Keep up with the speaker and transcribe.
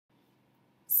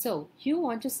So, you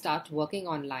want to start working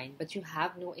online but you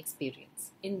have no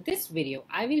experience. In this video,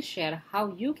 I will share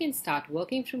how you can start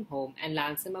working from home and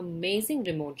land some amazing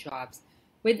remote jobs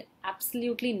with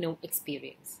absolutely no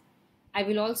experience. I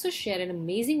will also share an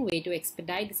amazing way to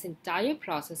expedite this entire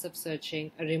process of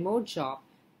searching a remote job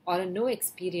or a no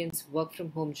experience work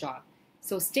from home job.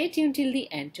 So stay tuned till the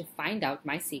end to find out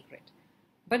my secret.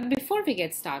 But before we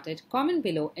get started, comment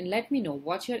below and let me know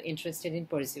what you're interested in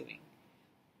pursuing.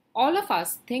 All of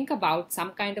us think about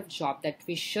some kind of job that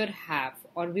we should have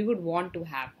or we would want to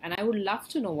have, and I would love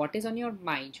to know what is on your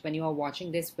mind when you are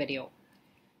watching this video.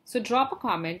 So drop a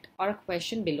comment or a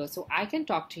question below so I can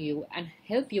talk to you and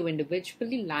help you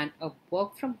individually land a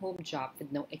work from home job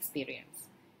with no experience.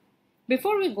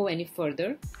 Before we go any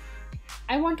further,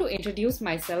 I want to introduce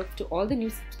myself to all the new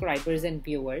subscribers and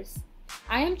viewers.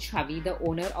 I am Chavi, the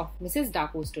owner of Mrs.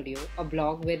 Daku Studio, a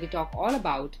blog where we talk all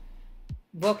about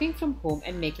working from home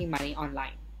and making money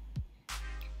online.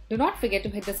 Do not forget to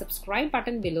hit the subscribe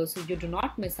button below so you do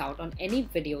not miss out on any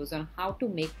videos on how to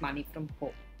make money from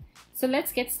home. So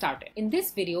let's get started. In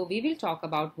this video, we will talk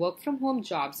about work from home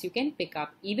jobs you can pick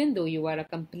up even though you are a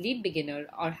complete beginner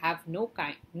or have no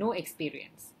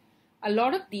experience. A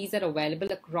lot of these are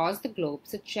available across the globe,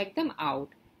 so check them out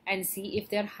and see if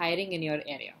they're hiring in your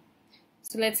area.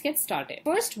 So let's get started.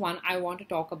 First one I want to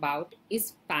talk about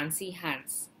is Fancy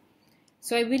Hands.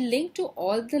 So I will link to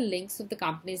all the links of the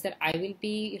companies that I will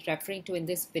be referring to in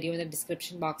this video in the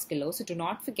description box below. So do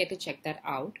not forget to check that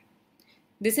out.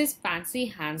 This is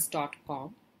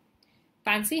fancyhands.com.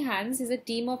 Fancy Hands is a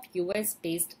team of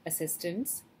US-based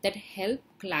assistants that help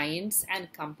clients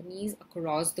and companies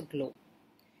across the globe.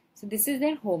 So this is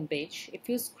their homepage. If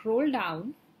you scroll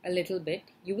down a little bit,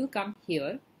 you will come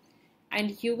here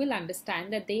and you will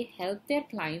understand that they help their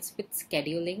clients with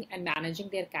scheduling and managing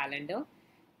their calendar,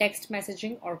 text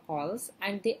messaging or calls,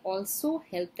 and they also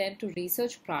help them to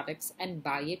research products and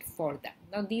buy it for them.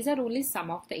 Now these are only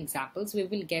some of the examples. We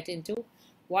will get into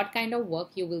what kind of work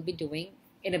you will be doing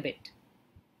in a bit.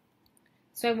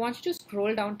 So I want you to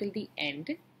scroll down till the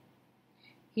end.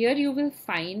 Here you will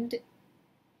find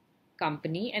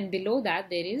company and below that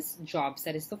there is jobs.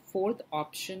 That is the fourth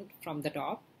option from the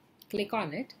top. Click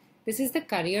on it. This is the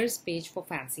careers page for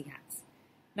Fancy Hands.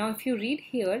 Now, if you read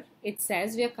here, it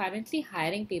says we are currently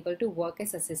hiring people to work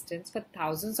as assistants for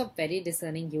thousands of very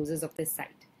discerning users of this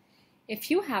site. If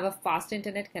you have a fast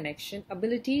internet connection,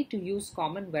 ability to use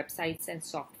common websites and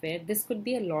software, this could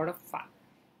be a lot of fun.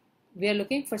 We are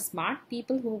looking for smart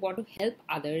people who want to help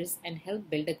others and help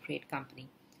build a great company.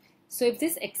 So if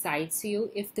this excites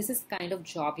you, if this is kind of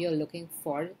job you're looking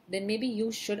for, then maybe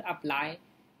you should apply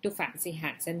to Fancy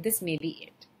Hands and this may be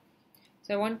it.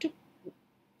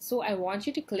 So I want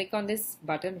you to click on this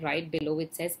button right below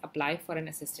which says apply for an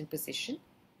assistant position.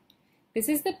 This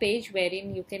is the page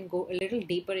wherein you can go a little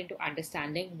deeper into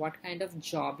understanding what kind of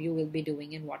job you will be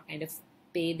doing and what kind of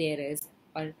pay there is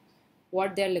or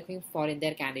what they're looking for in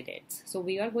their candidates. So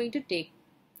we are going to take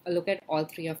a look at all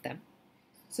three of them.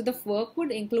 So the work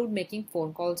would include making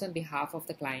phone calls on behalf of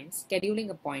the clients, scheduling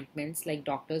appointments like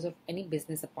doctors or any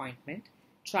business appointment,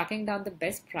 tracking down the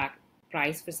best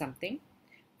price for something,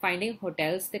 finding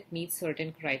hotels that meet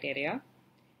certain criteria,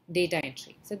 data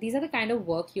entry. So these are the kind of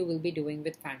work you will be doing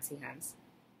with Fancy Hands.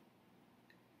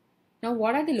 Now,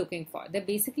 what are they looking for? They're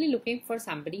basically looking for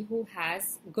somebody who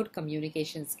has good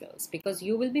communication skills because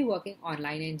you will be working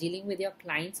online and dealing with your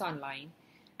clients online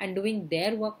and doing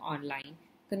their work online.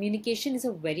 Communication is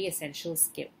a very essential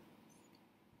skill.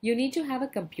 You need to have a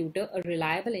computer, a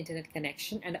reliable internet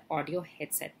connection, and an audio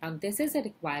headset. Now, this is a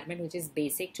requirement which is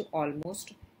basic to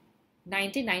almost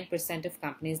 99% of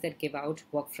companies that give out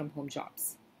work from home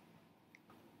jobs.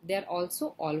 They are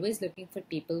also always looking for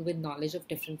people with knowledge of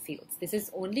different fields. This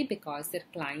is only because their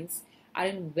clients are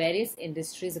in various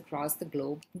industries across the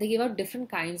globe. They give out different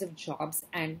kinds of jobs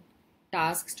and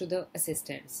tasks to the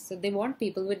assistants. So they want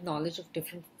people with knowledge of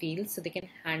different fields so they can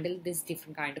handle these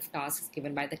different kind of tasks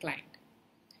given by the client.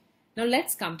 Now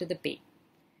let's come to the pay.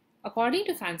 According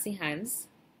to Fancy Hands,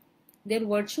 their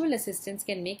virtual assistants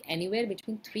can make anywhere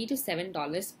between $3 to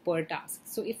 $7 per task.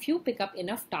 So if you pick up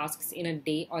enough tasks in a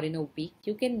day or in a week,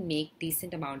 you can make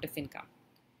decent amount of income.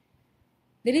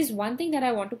 There is one thing that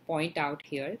I want to point out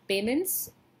here. Payments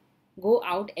go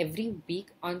out every week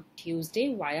on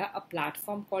Tuesday via a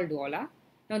platform called Voila.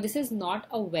 Now this is not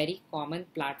a very common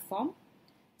platform.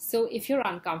 So if you're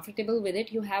uncomfortable with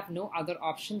it, you have no other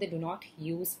option. They do not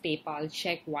use PayPal,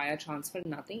 check, wire transfer,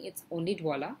 nothing. It's only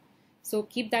Voila. So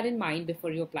keep that in mind before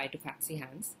you apply to Fancy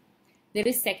Hands. There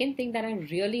is second thing that I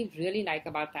really like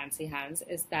about Fancy Hands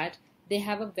is that they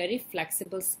have a very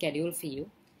flexible schedule for you.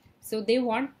 So they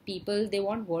want people, they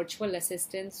want virtual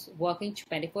assistants working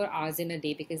 24 hours in a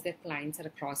day because their clients are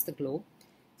across the globe.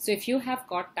 So if you have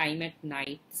got time at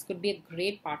night, this could be a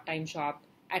great part-time job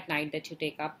at night that you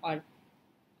take up, or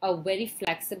a very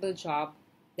flexible job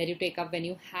that you take up when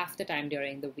you have the time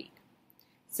during the week.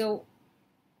 So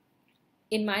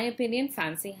in my opinion,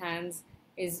 Fancy Hands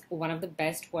is one of the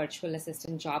best virtual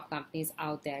assistant job companies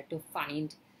out there to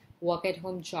find work at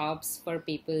home jobs for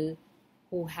people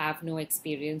who have no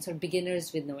experience or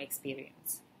beginners with no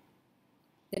experience.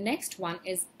 The next one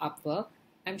is Upwork.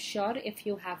 I'm sure if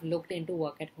you have looked into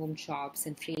work at home jobs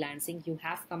and freelancing, you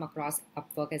have come across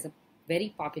Upwork as a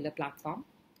very popular platform.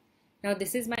 Now,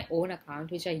 this is my own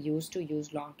account, which I used to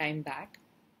use long time back.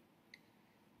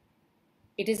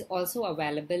 It is also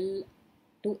available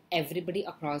to everybody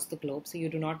across the globe, so you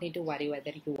do not need to worry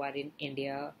whether you are in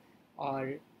India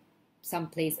or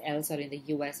someplace else, or in the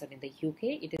US or in the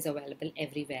UK. It is available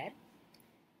everywhere.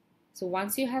 So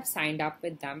once you have signed up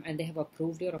with them and they have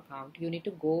approved your account, you need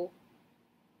to go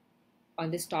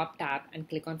on this top tab and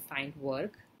click on Find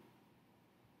Work.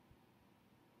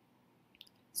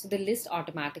 So the list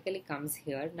automatically comes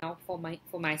here. Now for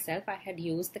myself, I had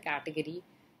used the category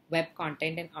web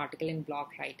content and article and blog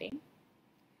writing.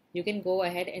 You can go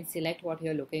ahead and select what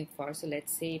you're looking for. So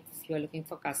let's say if you're looking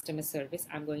for customer service,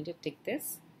 I'm going to tick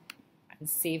this and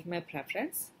save my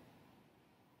preference.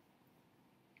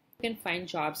 You can find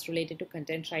jobs related to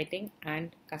content writing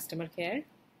and customer care.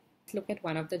 Let's look at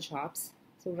one of the jobs.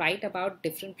 So write about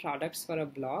different products for a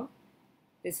blog.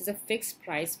 This is a fixed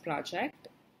price project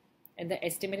and the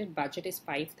estimated budget is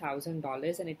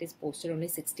 $5,000 and it is posted only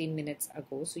 16 minutes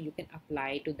ago. So you can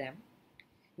apply to them.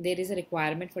 There is a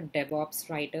requirement for DevOps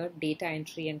writer, data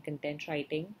entry and content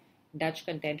writing, Dutch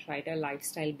content writer,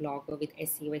 lifestyle blogger with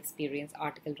SEO experience,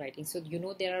 article writing. So you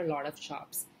know there are a lot of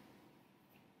jobs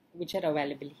which are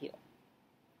available here.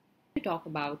 We talk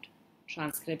about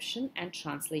transcription and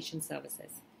translation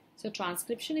services. So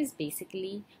transcription is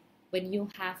basically when you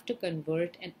have to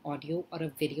convert an audio or a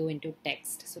video into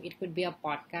text. So it could be a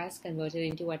podcast converted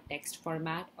into a text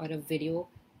format, or a video,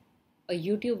 a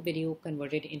YouTube video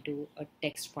converted into a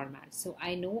text format. So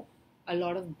I know a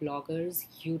lot of bloggers,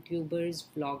 YouTubers,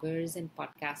 vloggers, and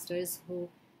podcasters who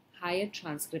hire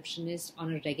transcriptionists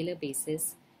on a regular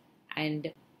basis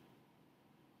and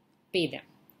pay them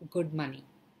good money.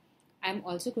 I'm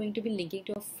also going to be linking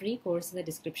to a free course in the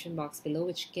description box below,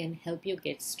 which can help you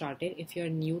get started if you're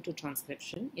new to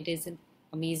transcription. It is an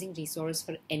amazing resource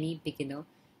for any beginner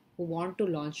who want to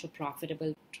launch a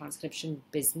profitable transcription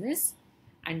business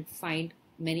and find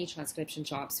many transcription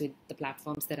jobs with the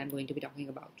platforms that I'm going to be talking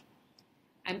about.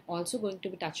 I'm also going to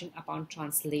be touching upon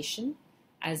translation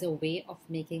as a way of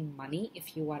making money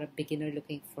if you are a beginner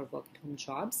looking for work at home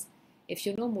jobs. If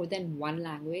you know more than one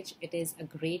language, it is a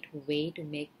great way to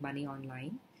make money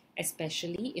online,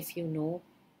 especially if you know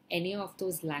any of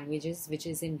those languages which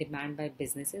is in demand by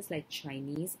businesses like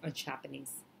Chinese or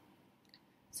Japanese.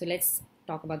 So let's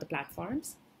talk about the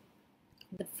platforms.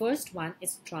 The first one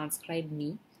is Transcribe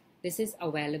Me. This is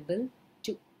available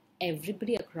to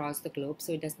everybody across the globe.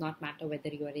 So it does not matter whether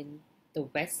you are in the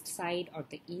west side or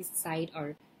the east side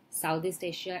or Southeast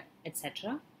Asia,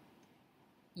 etc.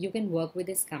 You can work with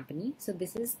this company. So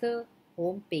this is the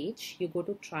home page. You go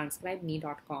to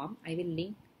transcribeme.com. I will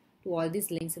link to all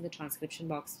these links in the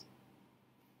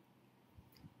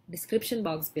description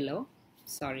box below.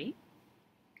 Sorry.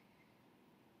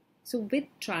 So with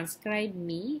Transcribe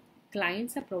Me,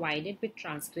 clients are provided with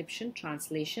transcription,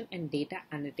 translation, and data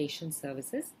annotation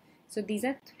services. So these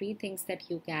are three things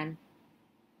that you can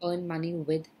earn money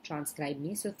with Transcribe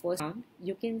Me. So first round,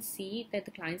 you can see that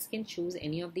the clients can choose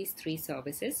any of these three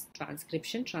services: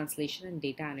 transcription, translation, and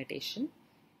data annotation.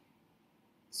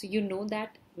 So you know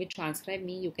that with Transcribe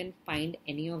Me, you can find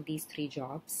any of these three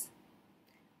jobs.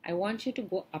 I want you to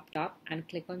go up top and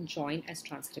click on Join as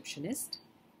Transcriptionist.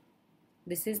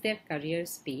 This is their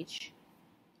careers page.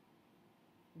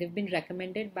 They've been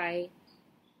recommended by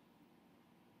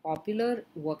popular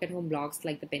work at home blogs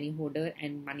like The Penny Hoarder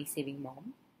and Money Saving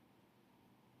Mom.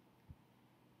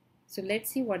 So let's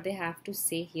see what they have to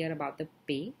say here about the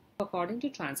pay. According to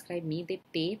Transcribe Me, they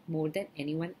pay more than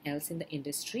anyone else in the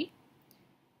industry.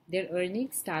 Their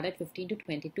earnings start at 15 to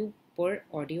 22 per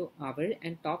audio hour,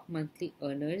 and top monthly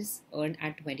earners earn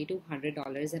at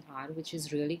 $2,200 an hour, which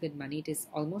is really good money. It is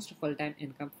almost a full-time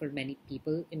income for many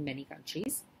people in many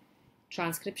countries.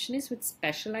 Transcriptionists with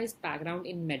specialized background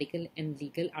in medical and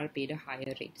legal are paid a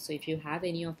higher rate. So if you have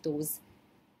any of those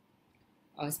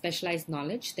specialized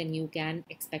knowledge, then you can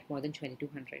expect more than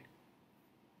 $2,200.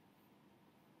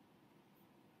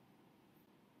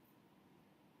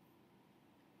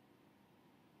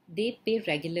 They pay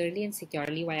regularly and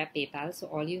securely via PayPal, so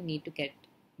all you need to get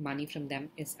money from them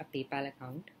is a PayPal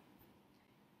account.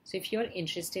 So if you're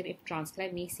interested, if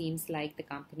Transcribe Me seems like the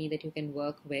company that you can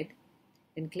work with,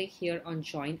 then click here on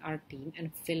join our team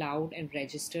and fill out and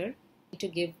register. You need to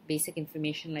give basic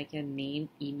information like your name,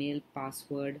 email,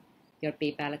 password, your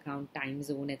PayPal account, time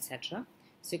zone, etc.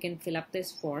 So you can fill up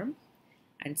this form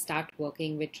and start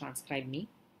working with Transcribe Me.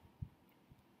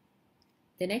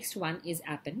 The next one is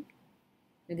Appen.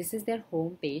 Now this is their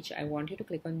home page. I want you to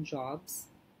click on jobs.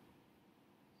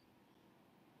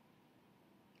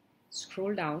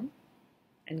 Scroll down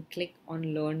and click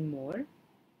on learn more.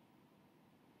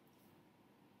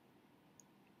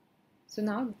 So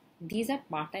now these are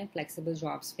part-time flexible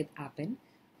jobs with Appen.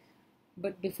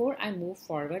 But before I move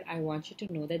forward, I want you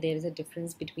to know that there is a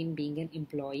difference between being an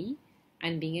employee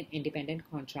and being an independent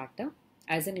contractor.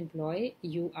 As an employee,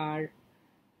 you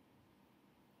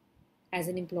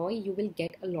will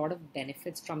get a lot of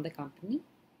benefits from the company.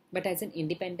 But as an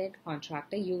independent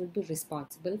contractor, you will be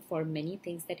responsible for many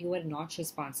things that you are not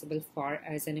responsible for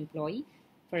as an employee.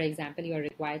 For example, you are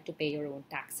required to pay your own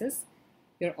taxes.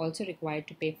 You're also required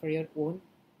to pay for your own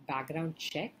background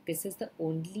check. This is the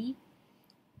only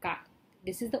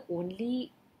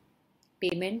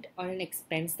payment or an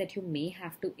expense that you may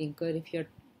have to incur if you're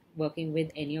working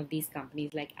with any of these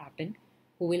companies like Appen,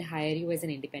 who will hire you as an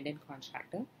independent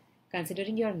contractor.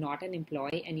 Considering you are not an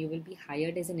employee and you will be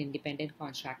hired as an independent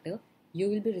contractor, you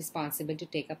will be responsible to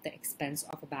take up the expense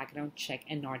of a background check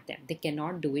and not them. They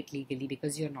cannot do it legally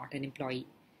because you're not an employee.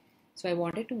 So I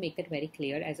wanted to make that very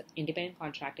clear. As an independent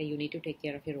contractor, you need to take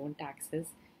care of your own taxes.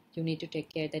 You need to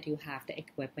take care that you have the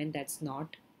equipment. That's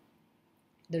not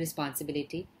the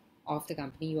responsibility of the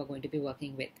company you are going to be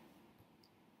working with.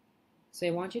 So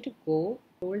I want you to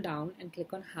scroll down and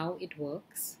click on how it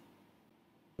works,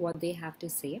 what they have to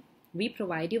say. We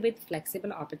provide you with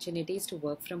flexible opportunities to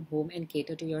work from home and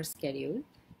cater to your schedule,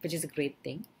 which is a great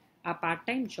thing. Our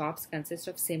part-time jobs consist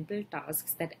of simple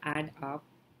tasks that add up,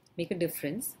 make a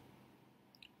difference.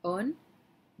 Earn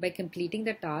by completing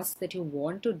the tasks that you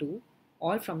want to do,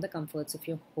 all from the comforts of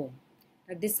your home.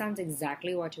 Now, this sounds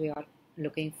exactly what we are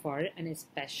looking for, and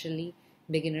especially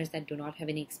beginners that do not have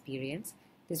any experience.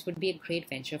 This would be a great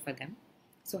venture for them.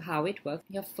 So how it works,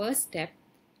 your first step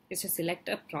is to select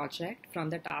a project from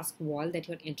the task wall that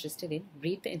you're interested in,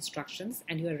 read the instructions,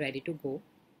 and you are ready to go.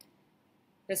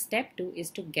 The step 2 is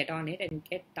to get on it and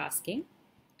get tasking.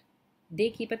 They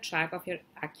keep a track of your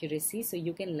accuracy so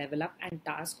you can level up and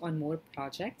task on more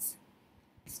projects.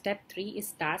 Step 3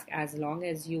 is task as long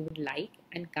as you would like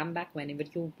and come back whenever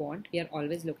you want. We are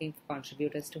always looking for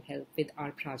contributors to help with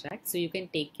our projects, so you can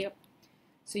take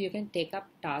up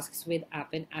tasks with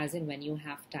Appen as and when you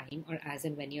have time or as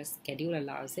and when your schedule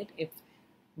allows it, if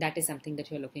that is something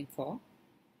that you're looking for.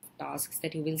 Tasks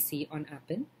that you will see on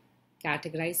Appen.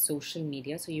 Categorize social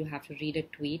media, so you have to read a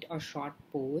tweet or short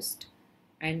post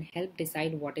and help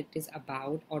decide what it is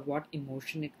about or what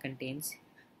emotion it contains.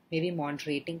 Maybe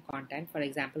moderating content, for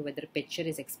example, whether a picture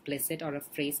is explicit or a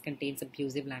phrase contains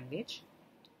abusive language.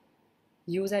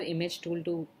 Use our image tool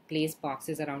to place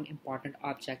boxes around important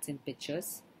objects in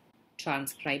pictures,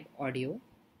 transcribe audio,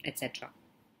 etc.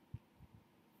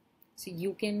 So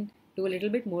you can do a little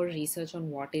bit more research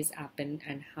on what is Appen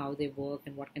and how they work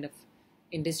and what kind of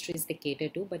industries they cater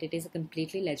to, but it is a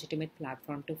completely legitimate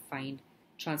platform to find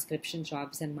transcription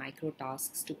jobs and micro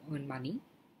tasks to earn money.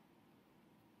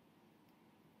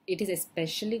 It is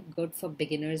especially good for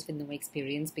beginners with no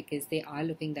experience because they are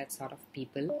looking that sort of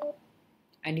people,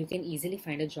 and you can easily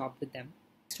find a job with them.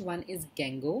 Next one is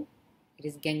Gengo. It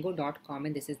is gengo.com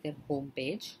and this is their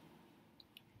homepage.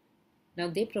 Now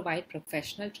they provide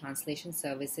professional translation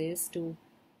services to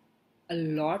a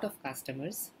lot of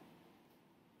customers.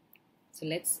 So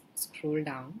let's scroll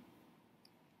down.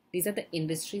 These are the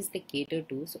industries they cater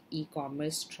to. So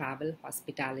e-commerce, travel,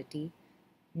 hospitality,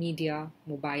 media,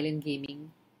 mobile and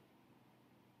gaming,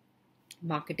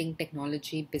 marketing,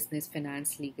 technology, business,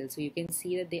 finance, legal. So you can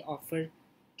see that they offer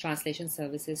translation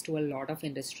services to a lot of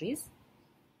industries.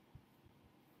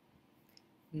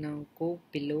 Now go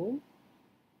below,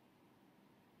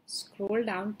 scroll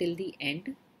down till the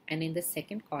end, and in the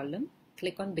second column,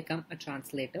 click on Become a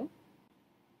Translator.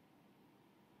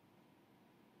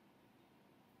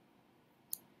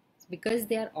 Because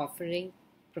they are offering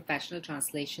professional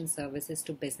translation services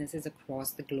to businesses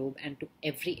across the globe and to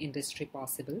every industry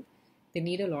possible, they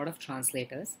need a lot of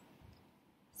translators.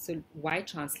 So why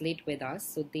translate with us?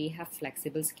 So they have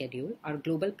flexible schedule. Our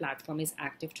global platform is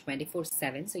active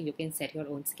 24/7, so you can set your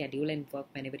own schedule and work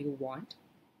whenever you want.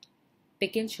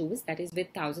 Pick and choose, that is,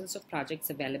 with thousands of projects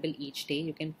available each day,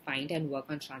 you can find and work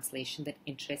on translation that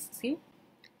interests you.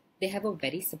 They have a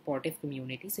very supportive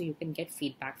community, so you can get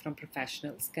feedback from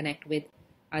professionals, connect with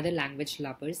other language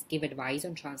lovers, give advice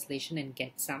on translation, and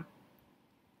get some.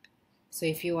 So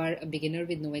if you are a beginner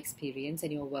with no experience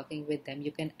and you're working with them,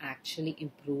 you can actually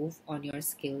improve on your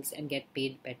skills and get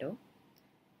paid better.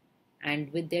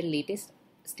 And with their latest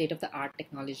state-of-the-art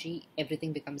technology,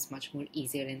 everything becomes much more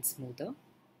easier and smoother.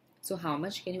 So how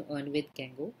much can you earn with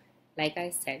Gengo? Like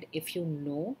I said, if you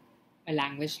know a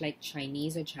language like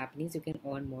Chinese or Japanese, you can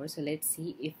earn more. So let's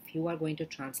see, if you are going to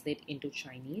translate into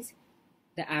Chinese,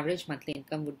 the average monthly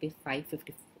income would be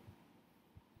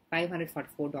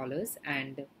 $544.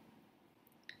 And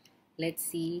let's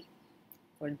see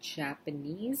for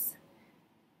Japanese.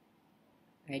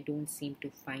 I don't seem to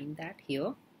find that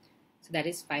here. So that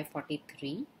is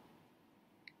 543.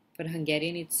 For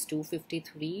Hungarian, it's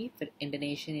 253. For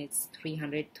Indonesian, it's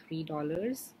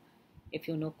 $303. If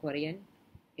you know Korean,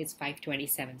 it's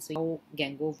 527. So how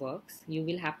Gengo works, you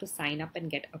will have to sign up and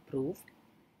get approved.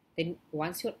 Then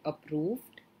once you're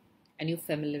approved and you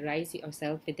familiarize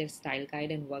yourself with their style guide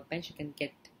and workbench, you can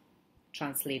get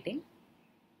translating.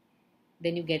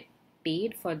 Then you get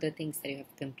paid for the things that you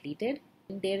have completed.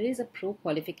 And there is a pro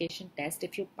qualification test.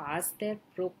 If you pass their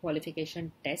pro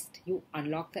qualification test, you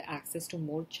unlock the access to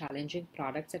more challenging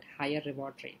products at higher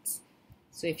reward rates.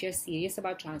 So if you're serious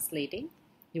about translating,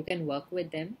 you can work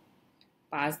with them,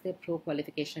 pass their pro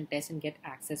qualification test, and get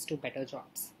access to better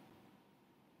jobs.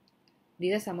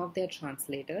 These are some of their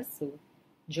translators. So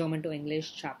German to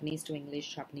English, Japanese to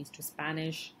English, Japanese to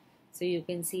Spanish. So you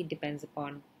can see it depends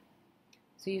upon.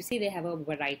 So you see they have a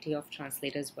variety of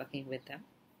translators working with them.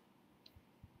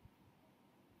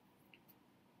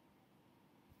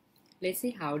 Let's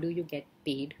see, how do you get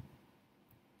paid?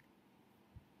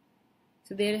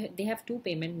 So they have two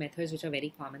payment methods which are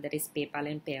very common, that is PayPal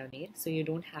and Payoneer. So you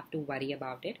don't have to worry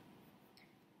about it.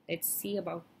 Let's see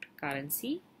about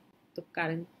currency. So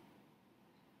currently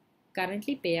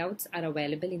payouts are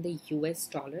available in the US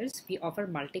dollars. We offer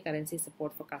multi-currency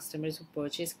support for customers who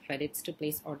purchase credits to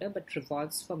place order, but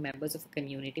rewards for members of a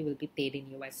community will be paid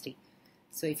in USD.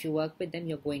 So if you work with them,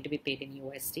 you're going to be paid in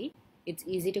USD. It's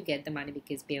easy to get the money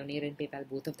because Payoneer and PayPal,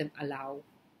 both of them allow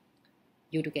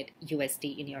you to get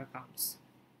USD in your accounts.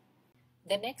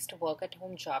 The next work at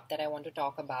home job that I want to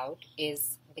talk about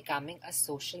is becoming a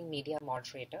social media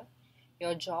moderator.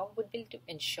 Your job would be to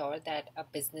ensure that a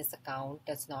business account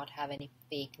does not have any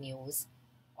fake news,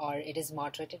 or it is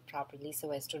moderated properly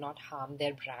so as to not harm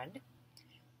their brand.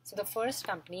 So the first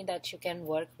company that you can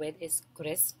work with is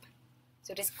Crisp.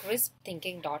 So it is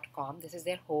crispthinking.com. This is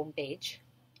their homepage.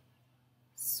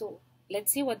 So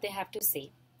let's see what they have to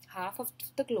say. Half of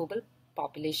the global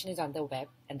population is on the web,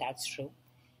 and that's true.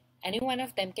 Any one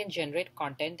of them can generate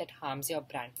content that harms your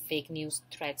brand, fake news,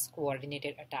 threats,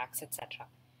 coordinated attacks, etc.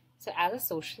 So as a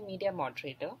social media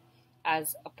moderator,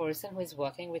 as a person who is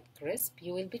working with Crisp,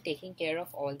 you will be taking care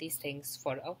of all these things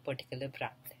for a particular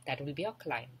brand. That will be your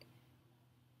client.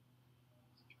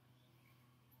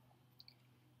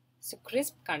 So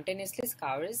Crisp continuously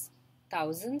scours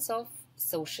thousands of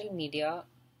social media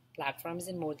platforms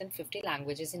in more than 50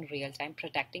 languages in real time,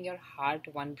 protecting your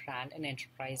hard-won brand and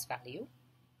enterprise value.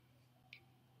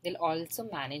 They'll also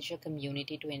manage your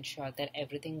community to ensure that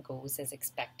everything goes as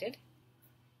expected.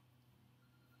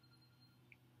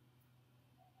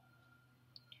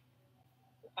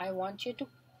 I want you to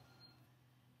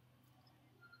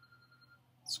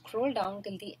scroll down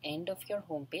till the end of your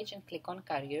homepage and click on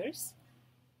careers.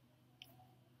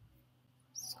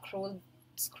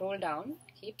 Scroll down,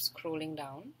 keep scrolling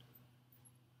down.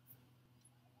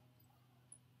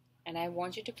 And I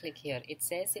want you to click here. It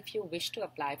says if you wish to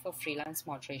apply for freelance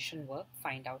moderation work,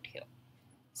 find out here.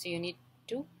 So you need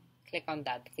to click on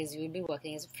that because you will be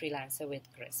working as a freelancer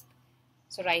with Crisp.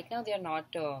 So right now they are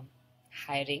not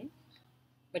hiring,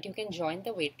 but you can join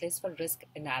the waitlist for risk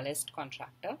analyst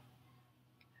contractor.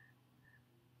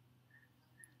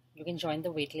 You can join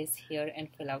the waitlist here and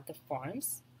fill out the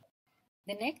forms.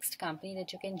 The next company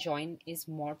that you can join is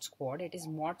Mod Squad. It is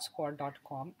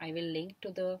modsquad.com. I will link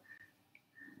to the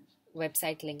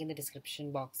website link in the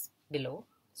description box below.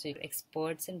 So you're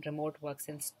experts in remote work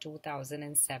since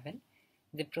 2007.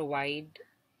 They provide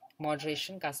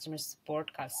moderation, customer support,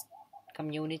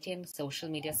 community and social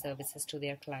media services to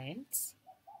their clients.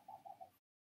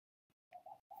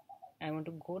 I want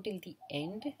to go till the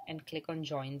end and click on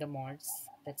join the mods.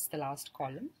 That's the last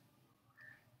column.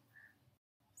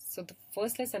 So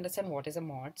first let's understand what is a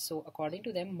mod. So according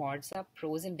to them, mods are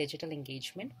pros in digital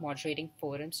engagement, moderating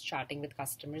forums, chatting with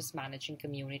customers, managing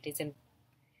communities, and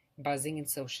buzzing in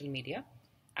social media.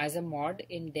 As a mod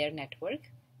in their network,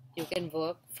 you can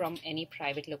work from any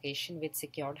private location with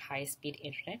secured high-speed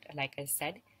internet. Like I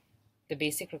said, The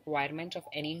basic requirement of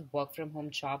any work from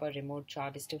home job or remote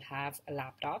job is to have a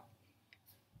laptop,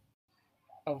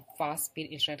 a fast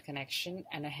speed internet connection,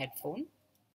 and a headphone.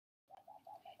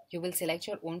 You will select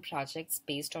your own projects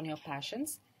based on your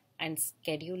passions and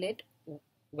schedule it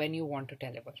when you want to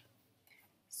deliver.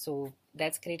 So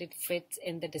that's great. It fits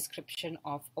in the description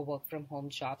of a work from home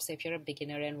job. So if you're a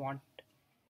beginner and want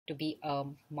to be a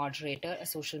moderator, a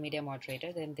social media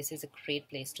moderator, then this is a great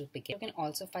place to begin. You can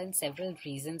also find several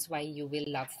reasons why you will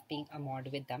love being a mod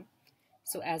with them.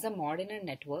 So as a mod in a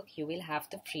network, you will have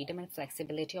the freedom and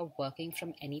flexibility of working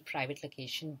from any private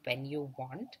location when you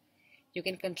want. You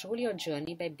can control your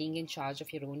journey by being in charge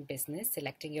of your own business,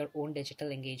 selecting your own digital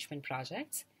engagement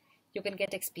projects. You can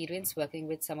get experience working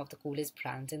with some of the coolest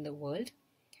brands in the world.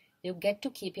 You get to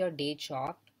keep your day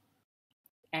job,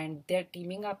 and they're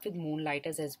teaming up with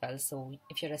moonlighters as well. So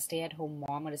if you're a stay-at-home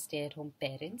mom or a stay-at-home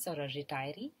parents or a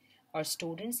retiree or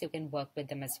students, you can work with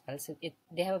them as well. So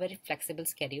they have a very flexible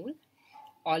schedule.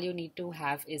 All you need to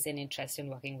have is an interest in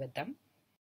working with them.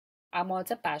 Our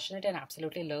mods are passionate and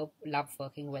absolutely love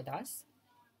working with us.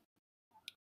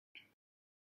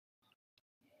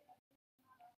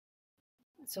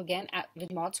 So again,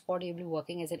 with Mod Squad, you'll be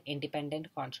working as an independent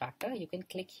contractor. You can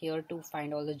click here to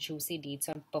find all the juicy deets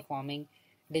on performing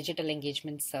digital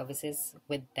engagement services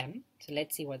with them. So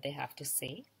let's see what they have to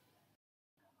say.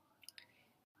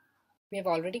 We have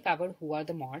already covered who are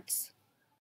the mods.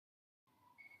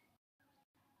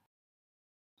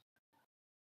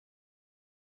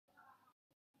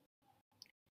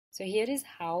 So here is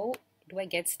how do I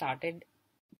get started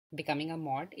becoming a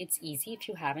mod. It's easy. If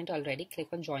you haven't already, click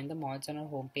on join the mods on our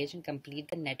homepage and complete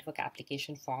the network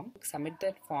application form. Submit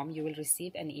that form, you will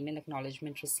receive an email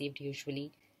acknowledgement received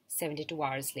usually 72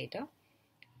 hours later.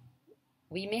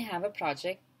 We may have a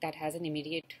project that has an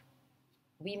immediate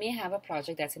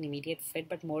fit,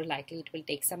 but more likely it will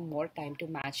take some more time to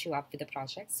match you up with the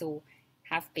project. So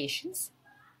have patience.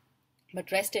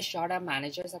 But rest assured, our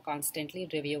managers are constantly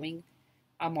reviewing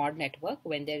our mod network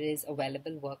when there is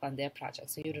available work on their project.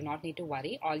 So you do not need to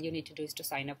worry. All you need to do is to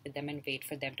sign up with them and wait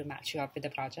for them to match you up with the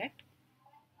project.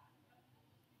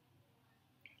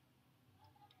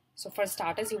 So for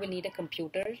starters, you will need a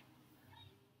computer,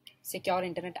 secure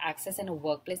internet access, and a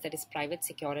workplace that is private,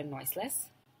 secure, and noiseless.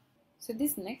 So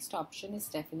this next option is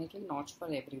definitely not for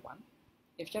everyone.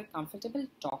 If you're comfortable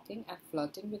talking and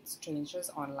flirting with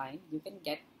strangers online, you can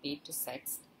get paid to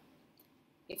sext.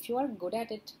 If you are good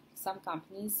at it, some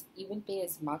companies even pay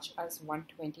as much as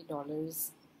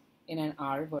 $120 in an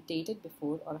hour. If you've dated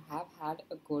before or have had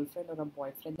a girlfriend or a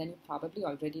boyfriend, then you probably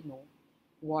already know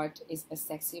what is a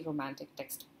sexy romantic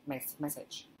text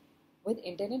message. With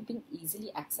internet being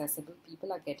easily accessible,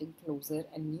 people are getting closer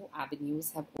and new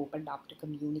avenues have opened up to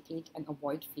communicate and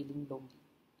avoid feeling lonely.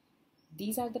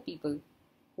 These are the people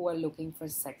who are looking for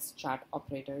sex chat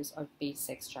operators or paid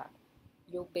sex chat.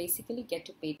 You basically get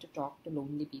paid to talk to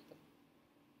lonely people.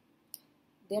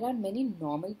 There are many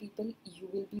normal people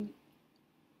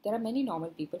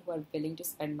who are willing to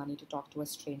spend money to talk to a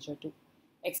stranger to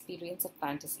experience a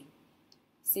fantasy.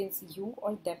 Since you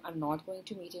or them are not going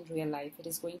to meet in real life, it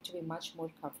is going to be much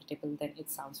more comfortable than it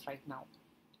sounds right now.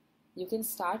 You can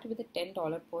start with a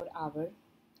 $10 per hour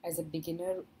as a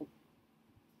beginner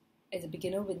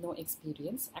with no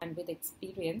experience, and with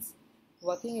experience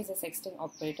working as a sexting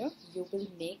operator, you will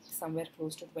make somewhere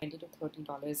close to $20 to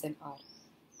 $30 an hour.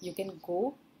 You can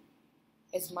go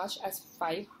as much as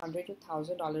 $500 to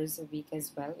 $1,000 a week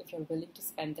as well if you're willing to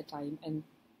spend the time and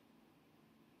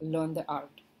learn the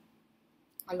art.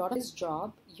 A lot of this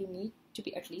job, you need to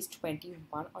be at least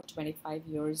 21 or 25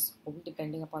 years old,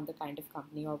 depending upon the kind of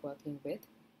company you're working with.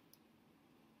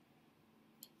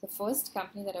 The first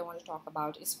company that I want to talk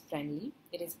about is Friendly.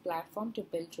 It is a platform to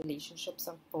build relationships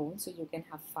on phone so you can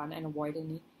have fun and avoid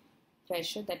any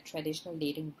pressure that traditional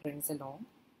dating brings along.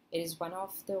 It is one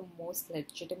of the most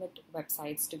legitimate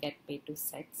websites to get paid to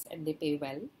sex, and they pay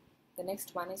well. The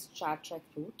next one is Chat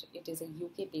Recruit. It is a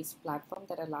UK-based platform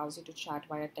that allows you to chat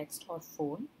via text or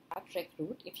phone. Chat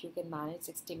Recruit, if you can manage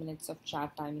 60 minutes of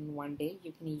chat time in one day,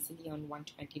 you can easily earn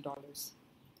 $120.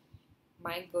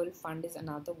 My Girl Fund is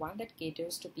another one that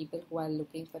caters to people who are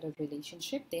looking for a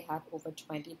relationship. They have over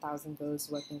 20,000 girls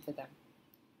working for them.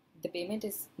 The payment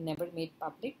is never made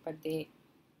public, but a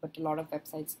lot of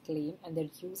websites claim, and their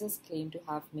users claim to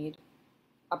have made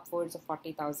upwards of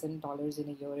 $40,000 in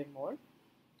a year and more.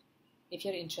 If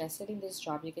you're interested in this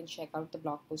job, you can check out the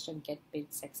blog post on Get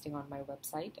Paid Sexting on my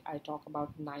website. I talk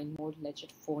about 9 more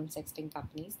legit phone sexting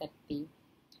companies that pay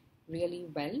really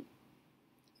well,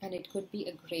 and it could be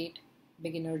a great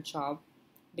beginner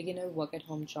work at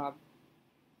home job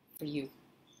for you.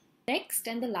 Next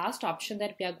and the last option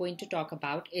that we are going to talk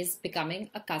about is becoming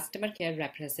a customer care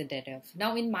representative.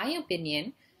 Now, in my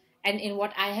opinion, and in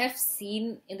what I have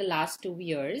seen in the last 2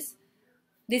 years,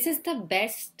 this is the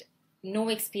best no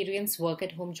experience work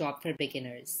at home job for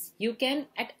beginners. You can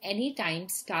at any time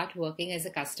start working as a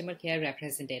customer care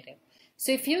representative.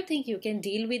 So if you think you can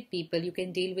deal with people, you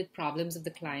can deal with problems of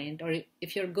the client, or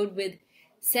if you're good with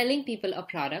selling people a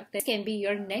product, this can be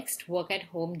your next work at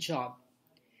home job.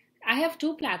 I have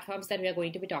two platforms that we are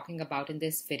going to be talking about in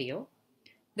this video.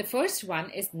 The first one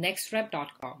is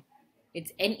nextrep.com.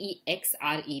 It's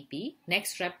Nexrep,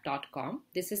 nextrep.com.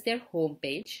 This is their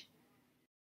homepage.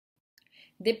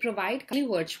 They provide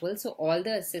completely virtual, so all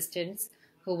the assistants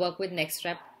who work with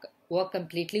Nextrep work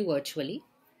completely virtually.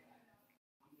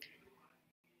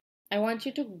 I want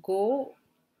you to go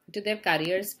to their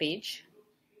careers page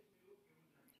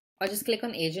or just click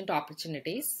on agent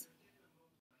opportunities.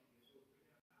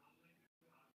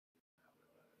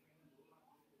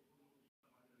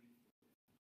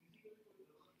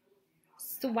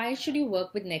 So why should you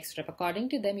work with Nextrep? According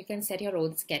to them, you can set your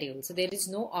own schedule. So there is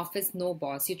no office, no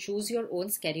boss. You choose your own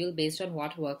schedule based on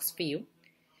what works for you.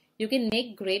 You can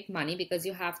make great money because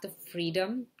you have the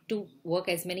freedom to work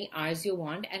as many hours you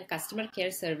want, and customer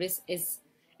care service is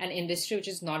an industry which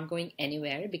is not going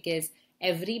anywhere because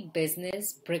every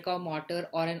business, brick or mortar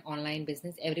or an online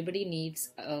business, everybody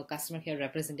needs a customer care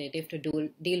representative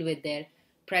to deal with their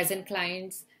present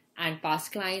clients and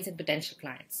past clients and potential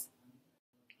clients.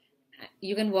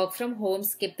 You can work from home,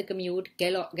 skip the commute,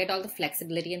 get all the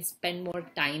flexibility and spend more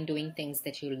time doing things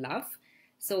that you love.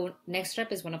 So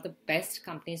Nextrep is one of the best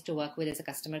companies to work with as a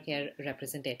customer care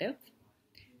representative.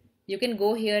 You can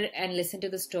go here and listen to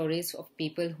the stories of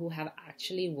people who have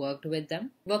actually worked with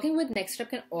them. Working with Nextrep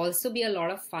can also be a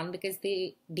lot of fun because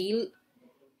they deal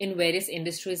in various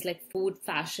industries like food,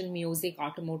 fashion, music,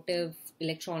 automotive,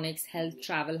 electronics, health,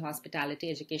 travel,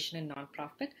 hospitality, education, and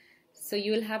nonprofit. So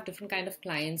you will have different kind of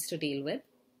clients to deal with.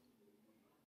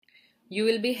 You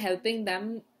will be helping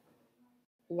them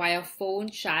via phone,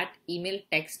 chat, email,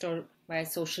 text, or via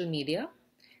social media.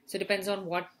 So it depends on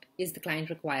what is the client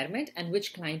requirement and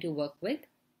which client you work with.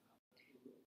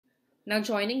 Now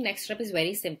joining Nextrep is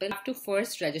very simple. You have to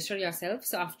first register yourself.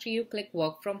 So after you click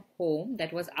work from home,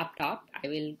 that was up top, I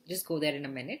will just go there in a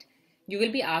minute. You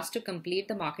will be asked to complete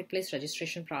the marketplace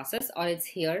registration process, or it's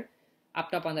here up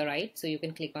top on the right. So you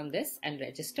can click on this and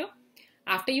register.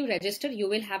 After you register, you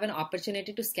will have an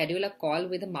opportunity to schedule a call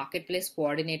with a marketplace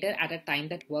coordinator at a time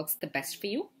that works the best for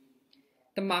you.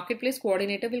 The marketplace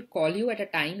coordinator will call you at a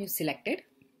time you selected.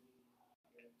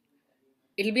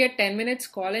 It'll be a 10 minutes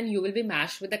call and you will be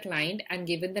matched with the client and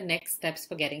given the next steps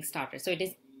for getting started. So it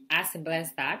is as simple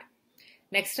as that.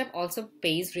 Nextrep also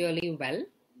pays really well.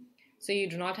 So you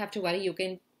do not have to worry. You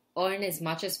can earn as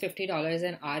much as $50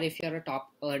 an hour if you're a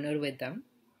top earner with them.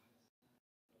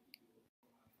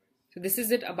 So this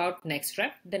is it about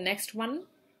Nextrep. The next one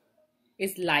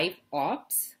is Live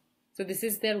Ops. So this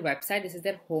is their website. This is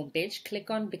their homepage. Click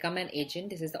on Become an Agent.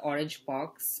 This is the orange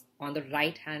box on the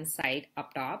right hand side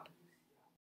up top.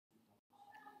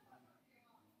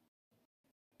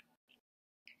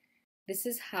 This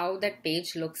is how that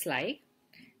page looks like.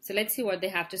 So let's see what they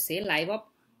have to say.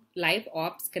 Live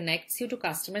Ops connects you to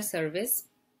customer service.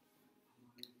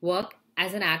 Work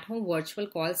as an at-home virtual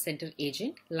call center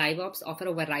agent. Live Ops offer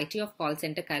a variety of call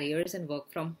center careers and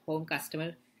work from home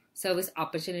customer service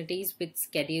opportunities with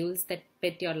schedules that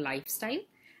fit your lifestyle.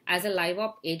 As a Live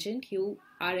Op agent, you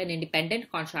are an independent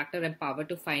contractor empowered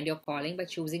to find your calling by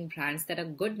choosing brands that are a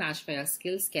good match for your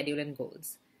skills, schedule, and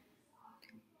goals.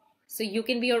 So you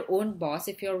can be your own boss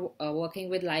if you're working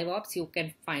with Live Ops. You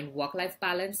can find work-life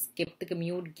balance, skip the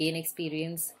commute, gain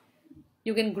experience.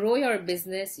 You can grow your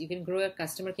business. You can grow your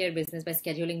customer care business by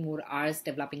scheduling more hours,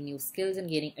 developing new skills, and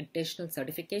gaining additional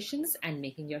certifications and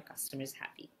making your customers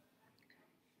happy.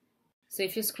 So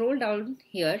if you scroll down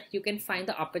here, you can find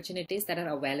the opportunities that are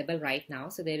available right now.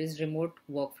 So there is remote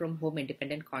work from home,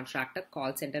 independent contractor,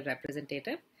 call center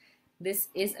representative. This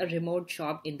is a remote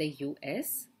job in the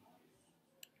US.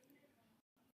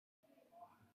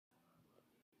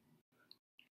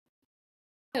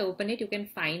 If I open it, you can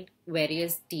find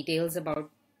various details about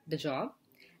the job.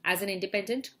 As an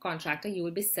independent contractor, you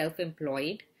will be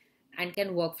self-employed and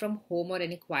can work from home or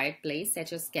any quiet place,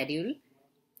 set your schedule,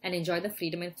 and enjoy the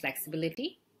freedom and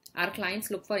flexibility. Our clients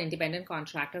look for independent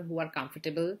contractors who are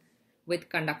comfortable with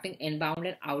conducting inbound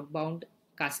and outbound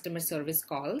customer service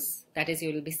calls. That is,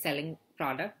 you will be selling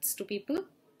products to people,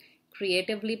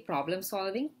 creatively problem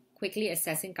solving, quickly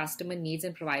assessing customer needs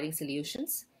and providing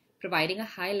solutions, providing a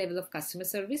high level of customer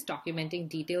service, documenting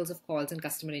details of calls and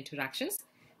customer interactions,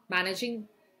 managing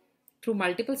through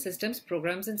multiple systems,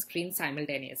 programs, and screens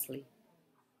simultaneously.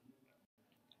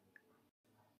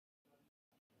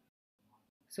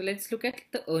 So let's look at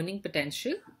the earning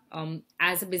potential.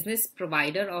 As a business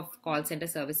provider of call center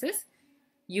services,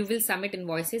 you will submit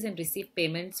invoices and receive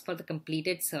payments for the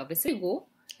completed services.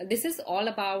 This is all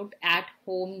about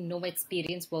at-home, no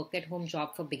experience, work-at-home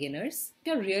job for beginners. If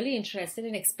you're really interested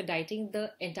in expediting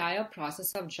the entire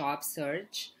process of job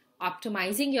search,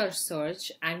 optimizing your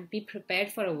search, and be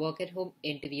prepared for a work-at-home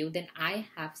interview, then I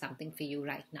have something for you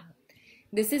right now.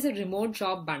 This is a remote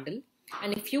job bundle,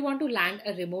 and if you want to land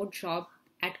a remote job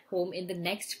at home in the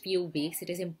next few weeks, it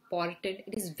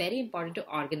is very important to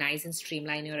organize and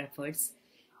streamline your efforts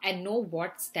and know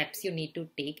what steps you need to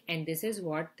take. And this is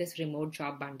what this remote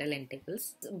job bundle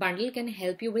entails. This bundle can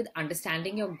help you with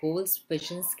understanding your goals,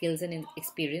 vision, skills, and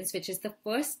experience, which is the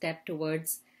first step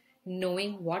towards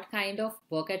knowing what kind of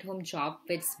work at home job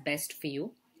fits best for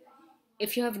you.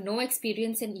 If you have no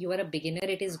experience and you are a beginner,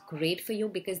 it is great for you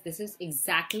because this is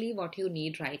exactly what you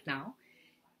need right now.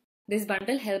 This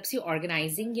bundle helps you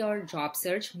organizing your job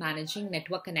search, managing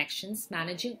network connections,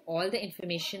 managing all the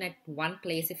information at one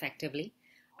place effectively,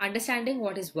 understanding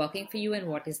what is working for you and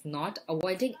what is not,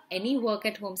 avoiding any work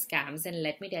at home scams, and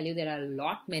let me tell you, there are a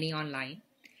lot many online,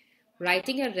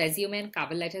 writing your resume and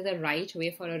cover letter the right way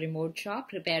for a remote job,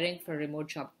 preparing for remote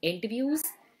job interviews,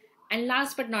 and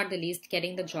last but not the least,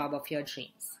 getting the job of your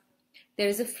dreams. There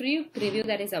is a free preview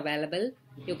that is available.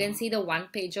 You can see the one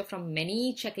pager from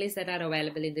many checklists that are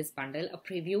available in this bundle. A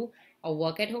preview of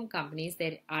work at home companies.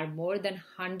 There are more than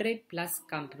 100 plus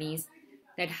companies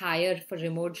that hire for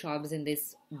remote jobs in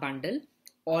this bundle.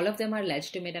 All of them are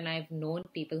legitimate and I've known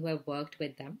people who have worked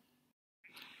with them.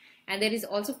 And there is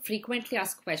also frequently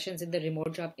asked questions in the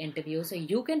remote job interview, so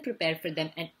you can prepare for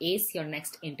them and ace your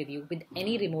next interview with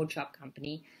any remote job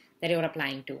company that you're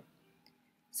applying to.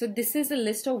 So this is a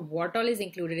list of what all is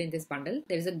included in this bundle.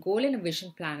 There is a goal and a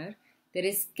vision planner. There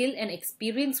is skill and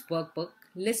experience workbook,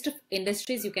 list of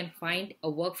industries you can find a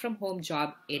work from home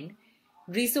job in,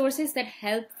 resources that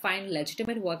help find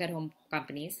legitimate work at home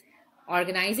companies,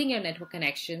 organizing your network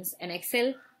connections, an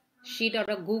Excel sheet or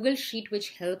a Google sheet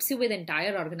which helps you with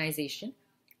entire organization,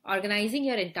 organizing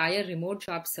your entire remote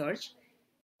job search,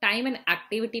 time and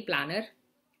activity planner,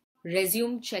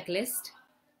 resume checklist,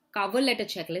 cover letter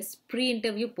checklist,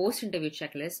 pre-interview, post-interview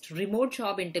checklist, remote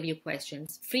job interview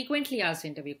questions, frequently asked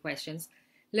interview questions,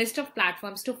 list of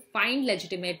platforms to find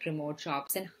legitimate remote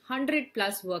jobs, and 100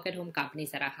 plus work-at-home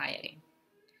companies that are hiring.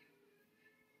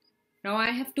 Now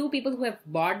I have two people who have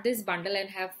bought this bundle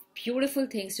and have beautiful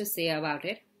things to say about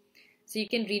it. So you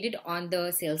can read it on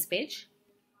the sales page.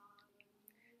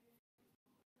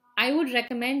 I would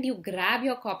recommend you grab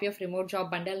your copy of Remote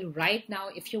Job Bundle right now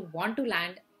if you want to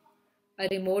land a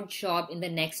remote job in the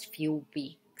next few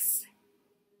weeks.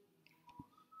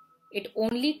 It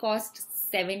only costs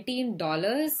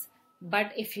 $17,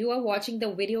 but if you are watching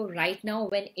the video right now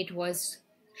when it was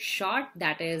shot,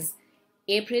 that is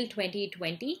April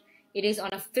 2020, it is on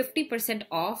a 50%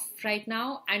 off right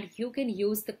now, and you can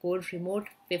use the code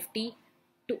REMOTE50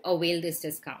 to avail this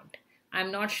discount. I'm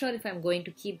not sure if I'm going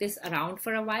to keep this around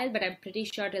for a while, but I'm pretty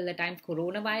sure till the time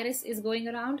coronavirus is going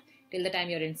around, till the time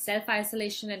you're in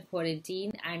self-isolation and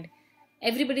quarantine and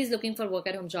everybody's looking for work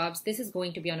at home jobs, this is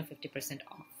going to be on a 50%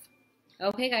 off.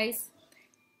 Okay guys,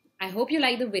 I hope you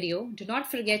like the video. Do not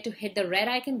forget to hit the red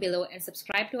icon below and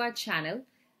subscribe to our channel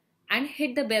and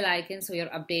hit the bell icon so you're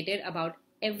updated about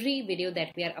every video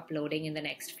that we are uploading in the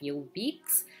next few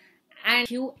weeks.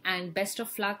 And best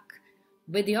of luck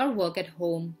with your work at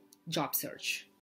home job search.